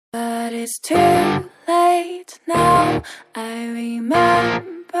But it's too late now. I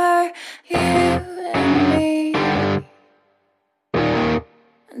remember you and me,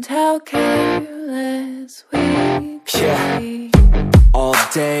 and how careless we could be. All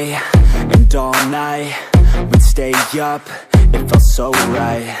day and all night, we'd stay up, it felt so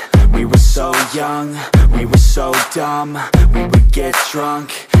right. We were so young, we were so dumb. We would get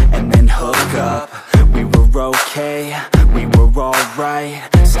drunk and then hook up. We were okay, we were alright,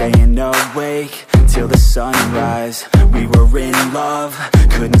 staying awake till the sunrise. We were in love,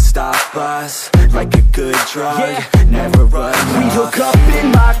 couldn't stop us, like a good drug, never enough. We'd hook up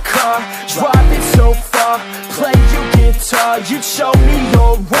in my car, driving so far, play your guitar, you'd show me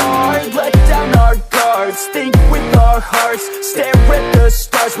your art, let down our guards, think with our hearts, stare at the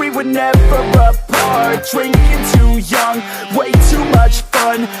stars. We were never apart, drinking too young, way too much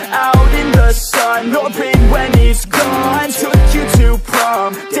fun, out in the sun, orbit when it's gone. Took you to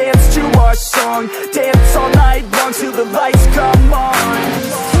prom, dance to our song, dance all night long till the lights come on.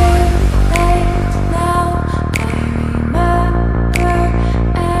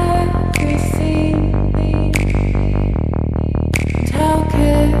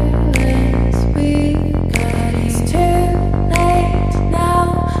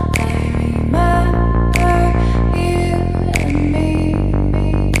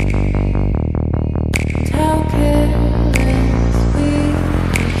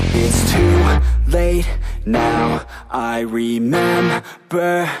 Late now, I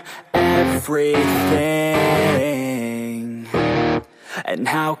remember everything, and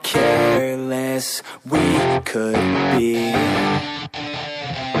how careless we could be,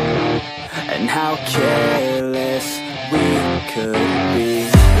 and how careless we could be,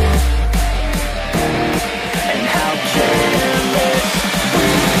 and how careless we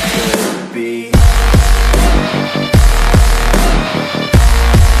could be.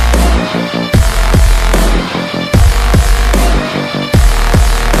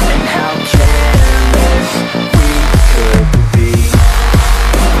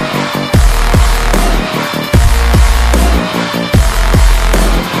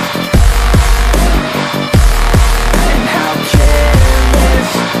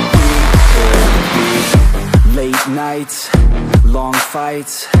 Nights, long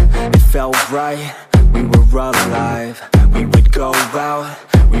fights, it felt right, we were alive. We would go out,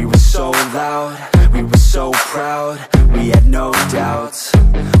 we were so loud, we were so proud, we had no doubts.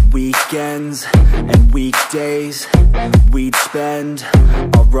 Weekends and weekdays, we'd spend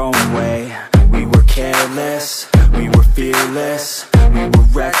our own way. We were careless, we were fearless, we were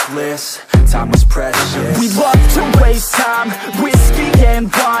reckless, time was precious. We loved to waste time, whiskey and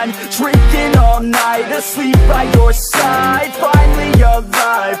wine, drinking all night, asleep by your side. Finally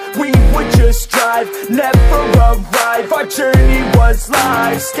alive, we would just drive, never arrive. Our journey was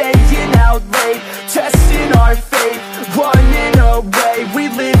live, staying out late, testing our fate, running away. We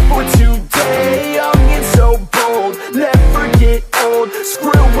live for today, young and so bold, never get old.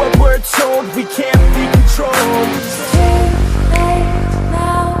 Screw what we're told, we can't be controlled.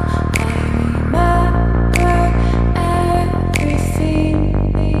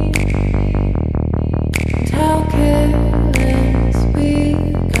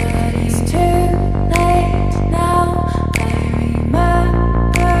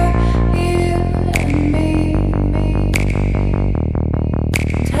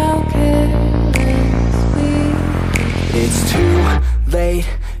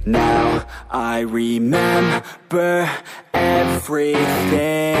 Now I remember everything,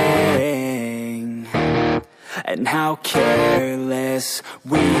 and how careless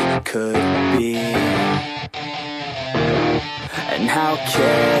we could be, and how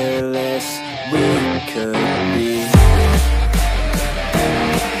careless we could be,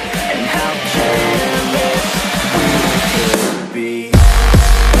 and how careless we could be.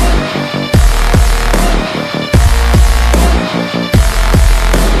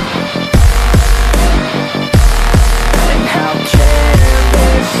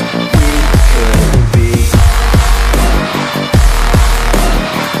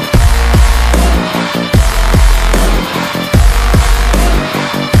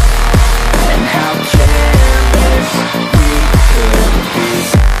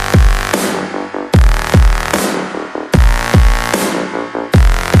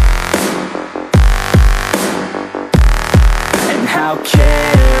 How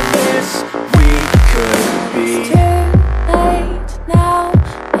careless we could be. It's too late now,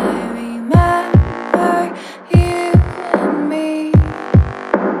 I remember you and me,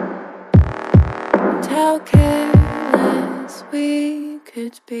 and how careless we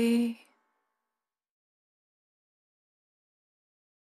could be.